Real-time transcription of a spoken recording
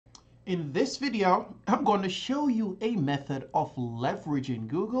In this video, I'm going to show you a method of leveraging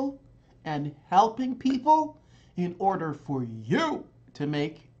Google and helping people in order for you to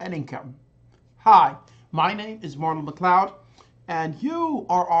make an income. Hi, my name is Marlon McLeod, and you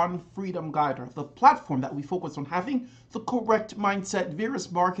are on Freedom Guider, the platform that we focus on having the correct mindset,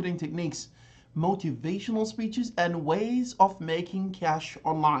 various marketing techniques, motivational speeches, and ways of making cash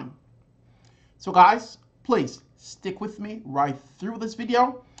online. So guys, please stick with me right through this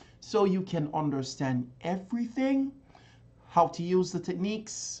video so you can understand everything, how to use the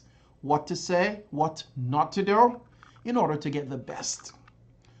techniques, what to say, what not to do in order to get the best.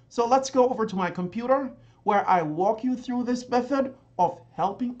 So let's go over to my computer where I walk you through this method of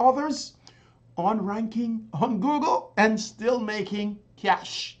helping others on ranking on Google and still making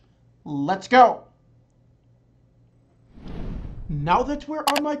cash. Let's go. Now that we're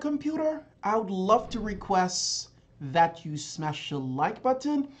on my computer, I would love to request that you smash the like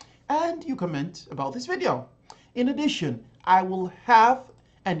button and you comment about this video. In addition, I will have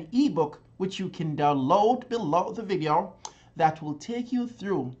an ebook which you can download below the video that will take you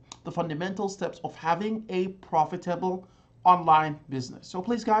through the fundamental steps of having a profitable online business. So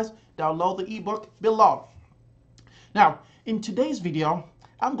please guys, download the ebook below. Now, in today's video,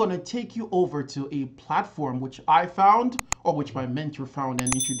 I'm going to take you over to a platform which I found, or which my mentor found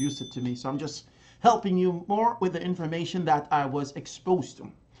and introduced it to me. So I'm just helping you more with the information that I was exposed to.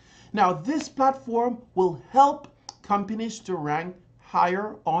 Now, this platform will help companies to rank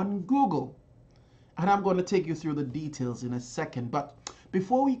higher on Google. And I'm going to take you through the details in a second. But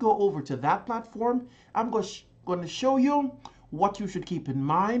before we go over to that platform, I'm going to show you what you should keep in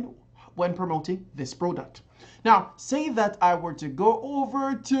mind when promoting this product. Now, say that I were to go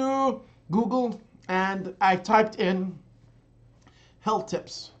over to Google and I typed in health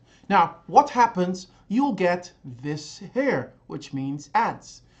tips. Now, what happens? You'll get this here, which means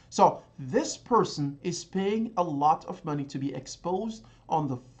ads. So this person is paying a lot of money to be exposed on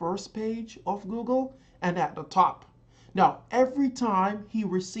the first page of Google and at the top. Now, every time he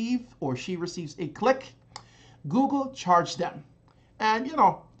receives or she receives a click, Google charges them. And you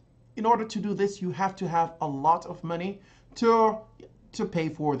know, in order to do this, you have to have a lot of money to pay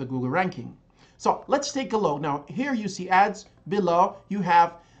for the Google ranking. So let's take a look. Now, here you see ads. Below, you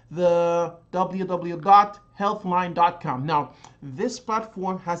have the www.healthline.com. Now, this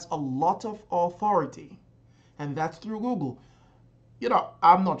platform has a lot of authority, and that's through Google. You know,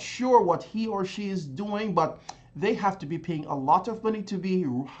 I'm not sure what he or she is doing, but they have to be paying a lot of money to be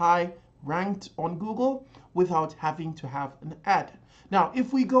high ranked on Google without having to have an ad. Now,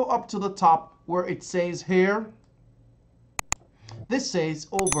 if we go up to the top where it says here, this says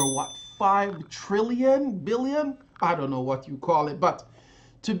over what, 5 trillion, billion? I don't know what you call it, but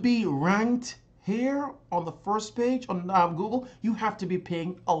to be ranked here on the first page on Google, you have to be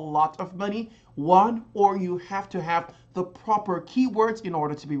paying a lot of money. One, or you have to have the proper keywords in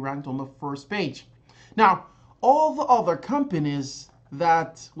order to be ranked on the first page. Now, all the other companies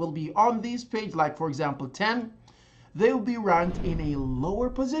that will be on this page, like for example 10, they will be ranked in a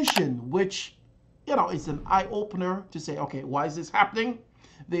lower position, which, you know, is an eye-opener to say, okay, why is this happening?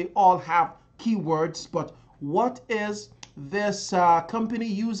 They all have keywords, but what is this company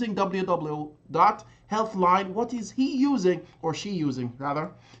using, www.healthline, what is he using, or she using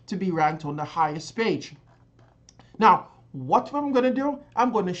rather, to be ranked on the highest page? Now, what I'm going to do,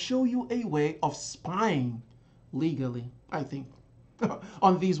 I'm going to show you a way of spying legally, I think,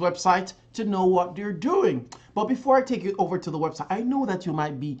 on these websites to know what they're doing. But before I take you over to the website, I know that you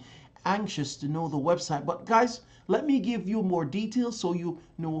might be anxious to know the website, but guys, let me give you more details so you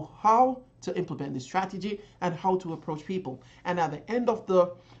know how to implement this strategy and how to approach people. And at the end of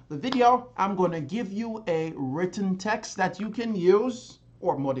the video, I'm going to give you a written text that you can use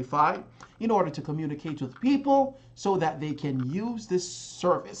or modify in order to communicate with people so that they can use this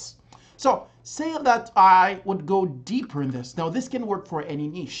service. So say that I would go deeper in this. Now, this can work for any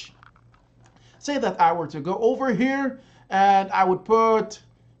niche. Say that I were to go over here and I would put,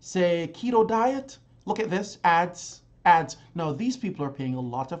 say, keto diet. Look at this, ads. Now, these people are paying a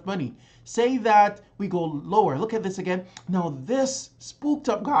lot of money. Say that we go lower. Look at this again. Now, this spooked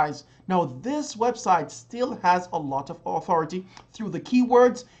up, guys. Now, this website still has a lot of authority through the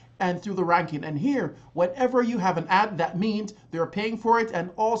keywords and through the ranking. And here, whenever you have an ad, that means they're paying for it, and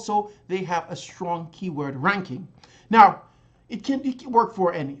also they have a strong keyword ranking. Now, it can work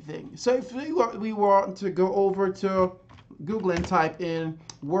for anything. So if we want to go over to Google and type in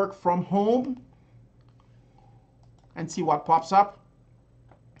work from home and see what pops up,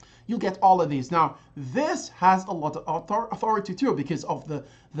 you'll get all of these. Now, this has a lot of authority too because of the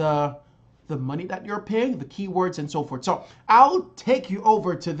money that you're paying, the keywords and so forth. So I'll take you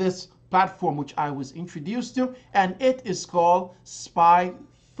over to this platform which I was introduced to, and it is called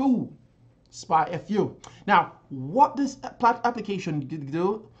SpyFu. SpyFu. Now, what this application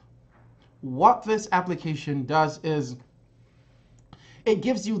do? What this application does is it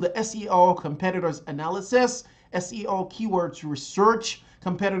gives you the SEO competitors analysis, SEO keywords research,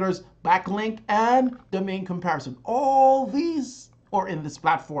 competitors backlink, and domain comparison. All these are in this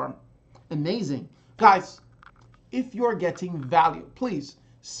platform. Amazing. Guys, if you're getting value, please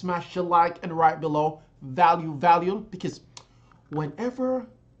smash the like and right below value, because whenever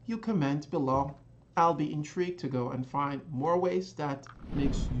you comment below, I'll be intrigued to go and find more ways that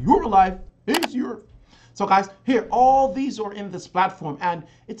makes your life easier. So guys, here, all these are in this platform, and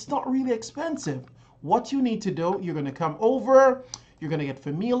it's not really expensive. What you need to do, you're going to come over, you're going to get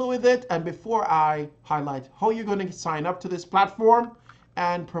familiar with it, and before I highlight how you're going to sign up to this platform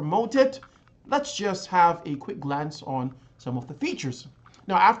and promote it, let's just have a quick glance on some of the features.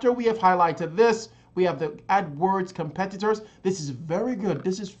 Now, after we have highlighted this, we have the AdWords competitors. This is very good.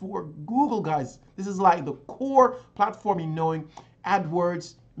 This is for Google, guys. This is like the core platform in knowing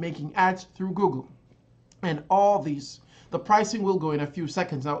AdWords, making ads through Google. And all these, the pricing will go in a few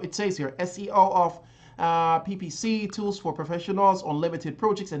seconds. Now, it says here, SEO of PPC, tools for professionals, unlimited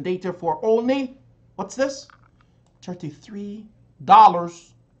projects and data for only, what's this? $33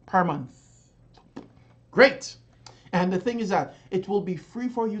 per month. Great. And the thing is that it will be free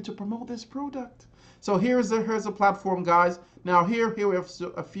for you to promote this product. So here's a platform, guys. Now here we have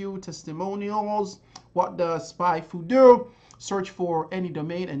a few testimonials. What does SpyFu do? Search for any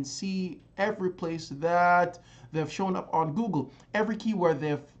domain and see every place that they've shown up on Google, every keyword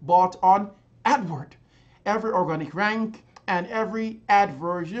they've bought on AdWords, every organic rank, and every ad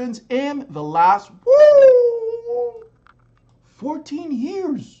versions in the last 14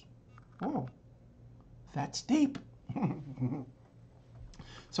 years. Oh, that's deep.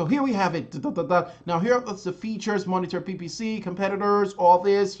 So here we have it. Now here are the features, monitor PPC, competitors, all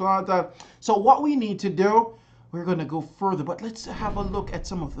this. So what we need to do, we're going to go further, but let's have a look at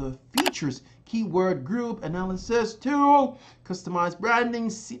some of the features. Keyword group analysis tool, customized branding,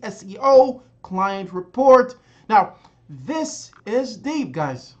 SEO, client report. Now, this is deep,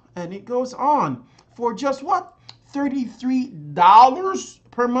 guys, and it goes on for just what? $33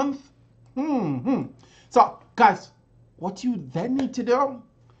 per month? So, guys, what you then need to do,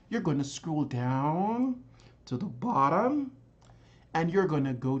 you're going to scroll down to the bottom, and you're going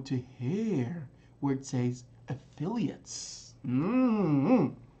to go to here where it says affiliates.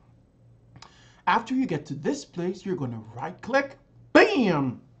 After you get to this place, you're going to right click,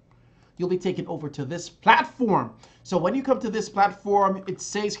 bam, you'll be taken over to this platform. So when you come to this platform, it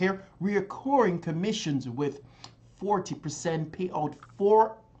says here recurring commissions with 40% payout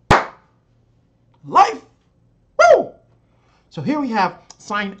for life. Woo! So here we have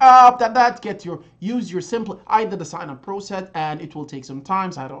sign up, use your simple, I did the sign up process, and it will take some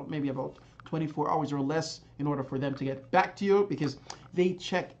time. So I don't, maybe about 24 hours or less in order for them to get back to you, because they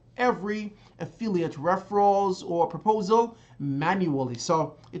check every affiliate referrals or proposal manually.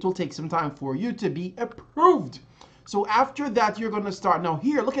 So it will take some time for you to be approved. So after that, you're going to start. Now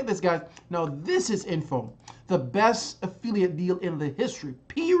here, look at this, guys. Now this is info. The best affiliate deal in the history,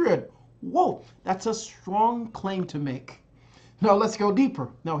 period. Whoa, that's a strong claim to make. Now let's go deeper.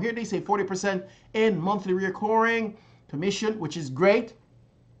 Now here they say 40% in monthly recurring commission, which is great.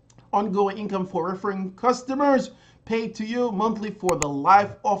 Ongoing income for referring customers, paid to you monthly for the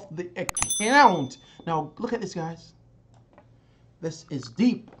life of the account. Now look at this, guys. This is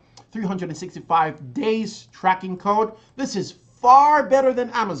deep. 365 days tracking code. This is far better than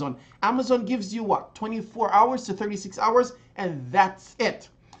Amazon. Amazon gives you what? 24 hours to 36 hours, and that's it.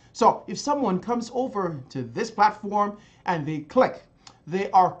 So if someone comes over to this platform and they click, they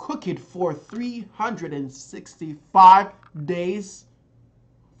are cooked for 365 days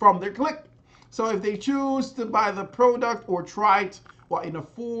from their click. So if they choose to buy the product or try it in a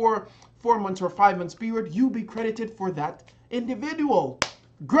 4 months or 5 months period, you'll be credited for that individual.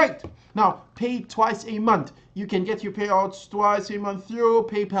 Great. Now, paid twice a month. You can get your payouts twice a month through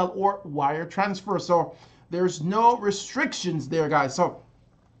PayPal or wire transfer. So there's no restrictions there, guys. So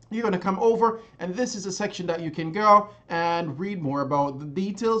you're going to come over, and this is a section that you can go and read more about the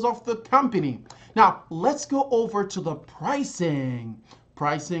details of the company. Now, let's go over to the pricing.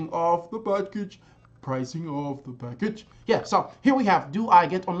 Pricing of the package. Pricing of the package. Yeah, so here we have, do I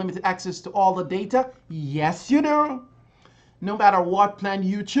get unlimited access to all the data? Yes, you do. No matter what plan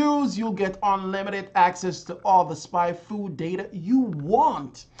you choose, you'll get unlimited access to all the SpyFu data you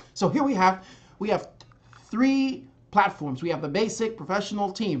want. So here we have 3 platforms. We have the basic,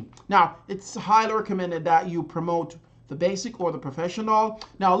 professional, team. Now, it's highly recommended that you promote the basic or the professional.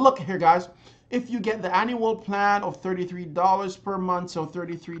 Now look here, guys. If you get the annual plan of $33 per month, so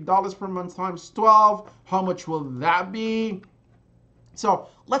 $33 per month times 12, how much will that be? So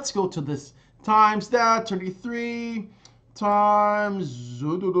let's go to this times that 33 times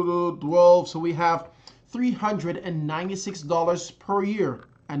 12. So we have $396 per year.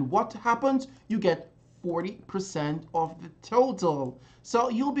 And what happens? You get 40% of the total. So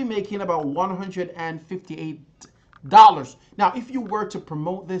you'll be making about $158. Now, if you were to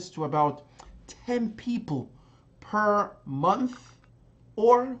promote this to about 10 people per month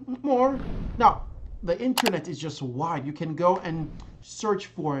or more. Now, the internet is just wide. You can go and search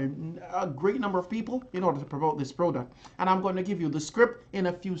for a great number of people in order to promote this product. And I'm going to give you the script in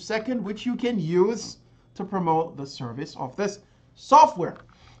a few seconds, which you can use to promote the service of this software.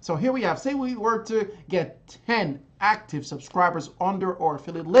 So here we have, say we were to get 10 active subscribers under our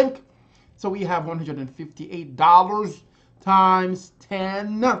affiliate link. So we have $158 times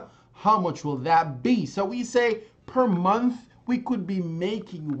 10. How much will that be? So we say per month, we could be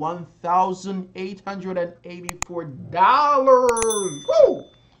making $1,884. Woo!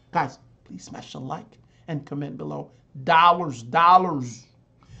 Guys, please smash the like and comment below. Dollars.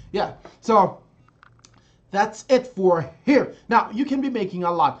 Yeah, so that's it for here. Now, you can be making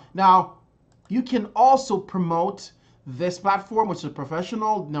a lot. Now, you can also promote this platform, which is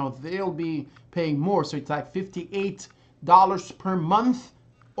professional. Now, they'll be paying more. So it's like $58 per month.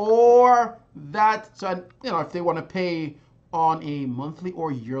 Or that, so, you know, if they want to pay on a monthly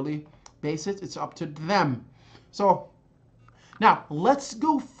or yearly basis, it's up to them. So now let's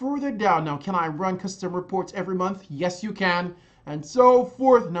go further down. Now, can I run custom reports every month? Yes, you can, and so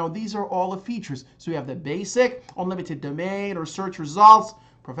forth. Now, these are all the features. So we have the basic, unlimited domain or search results,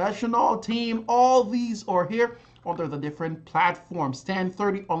 professional, team. All these are here under the different platforms.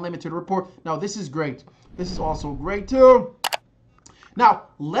 1030 unlimited report. Now, this is great. This is also great too. Now,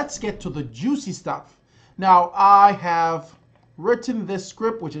 let's get to the juicy stuff. Now, I have written this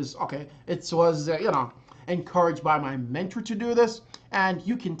script, which is, okay, it was, you know, encouraged by my mentor to do this. And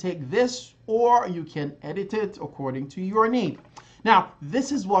you can take this or you can edit it according to your need. Now,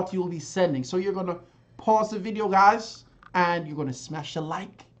 this is what you'll be sending. So you're going to pause the video, guys, and you're going to smash the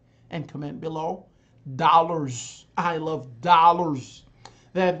like and comment below. Dollars. I love dollars.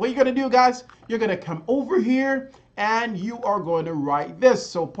 Then what you're going to do, guys, you're going to come over here and you are going to write this.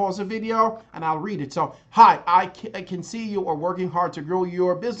 So pause the video and I'll read it. So, hi, I can see you are working hard to grow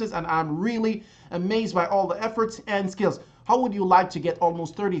your business and I'm really amazed by all the efforts and skills. How would you like to get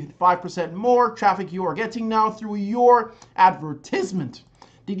almost 35% more traffic you are getting now through your advertisement?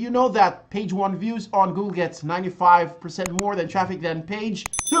 Did you know that page 1 views on Google gets 95% more than traffic than page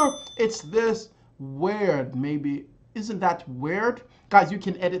 2? It's this weird. Maybe, isn't that weird? Guys, you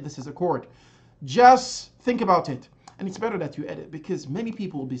can edit this as a chord. Just think about it. And it's better that you edit because many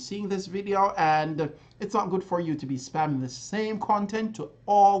people will be seeing this video and it's not good for you to be spamming the same content to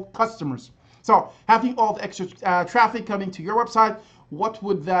all customers. So having all the extra traffic coming to your website, what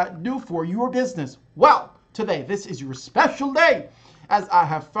would that do for your business? Well, today, this is your special day as I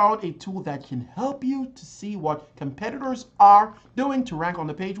have found a tool that can help you to see what competitors are doing to rank on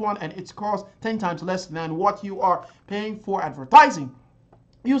the page 1, and it's cost 10 times less than what you are paying for advertising.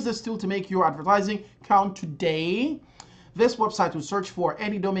 Use this tool to make your advertising count today. This website will search for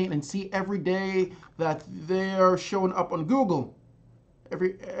any domain and see every day that they're showing up on Google.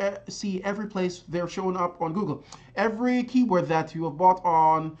 See every place they're showing up on Google. Every keyword that you have bought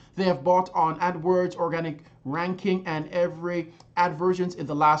on, they have bought on AdWords, organic ranking, and every ad versions in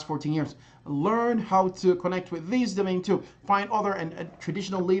the last 14 years. Learn how to connect with these domains too. Find other and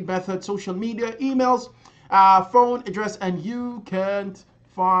traditional lead methods, social media, emails, phone address, and you can't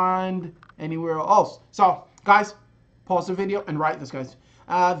find anywhere else. So guys, pause the video and write this, guys.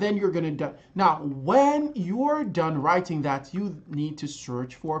 Then you're gonna do. Now, when you're done writing that, you need to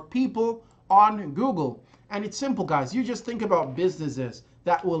search for people on Google. And it's simple, guys. You just think about businesses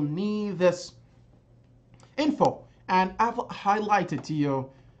that will need this info. And I've highlighted to you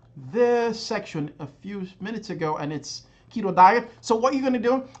this section a few minutes ago, and it's keto diet. So what you're gonna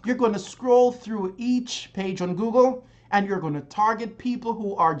do, you're gonna scroll through each page on Google, and you're going to target people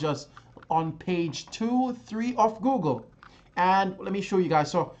who are just on page 2, 3 of Google. And let me show you guys.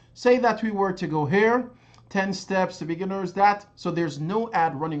 So say that we were to go here, 10 steps to beginners, that. So there's no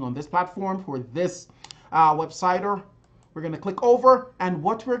ad running on this platform for this website. We're going to click over. And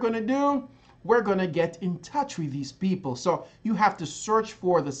what we're going to do, we're going to get in touch with these people. So you have to search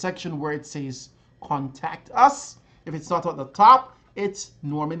for the section where it says contact us. If it's not at the top, it's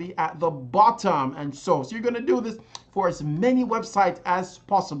normally at the bottom. And so you're going to do this for as many websites as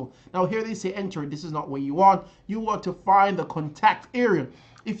possible. Now here they say enter. This is not what you want. You want to find the contact area.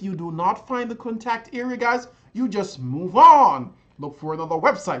 If you do not find the contact area, guys, you just move on. Look for another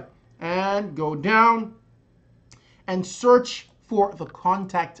website and go down and search for the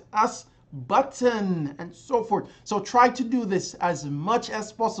contact us button and so forth. So try to do this as much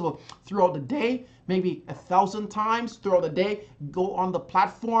as possible throughout the day, maybe 1,000 times throughout the day. Go on the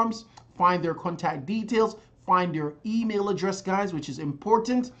platforms, find their contact details, find their email address, guys, which is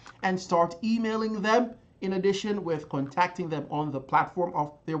important, and start emailing them in addition with contacting them on the platform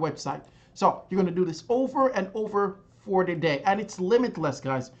of their website. So you're going to do this over and over for the day, and it's limitless,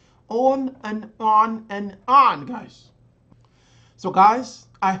 guys. On and on and on, guys. So guys,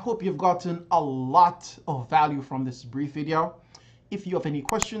 I hope you've gotten a lot of value from this brief video. If you have any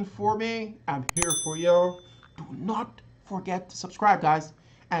questions for me, I'm here for you. Do not forget to subscribe, guys,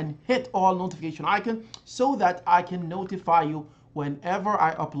 and hit all notification icon so that I can notify you whenever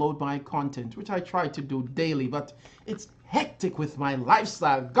I upload my content, which I try to do daily, but it's hectic with my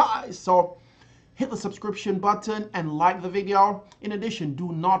lifestyle, guys. So hit the subscription button and like the video. In addition,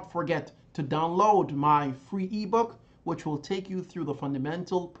 do not forget to download my free ebook, which will take you through the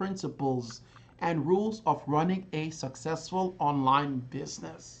fundamental principles and rules of running a successful online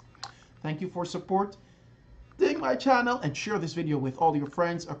business. Thank you for support. Dig my channel and share this video with all your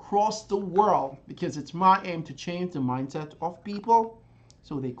friends across the world, because it's my aim to change the mindset of people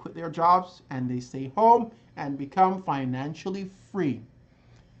so they quit their jobs and they stay home and become financially free.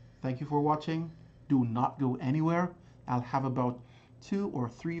 Thank you for watching. Do not go anywhere. I'll have about 2 or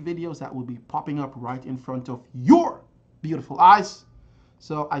 3 videos that will be popping up right in front of your beautiful eyes.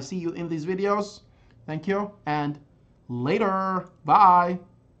 So I see you in these videos. Thank you, and later. Bye.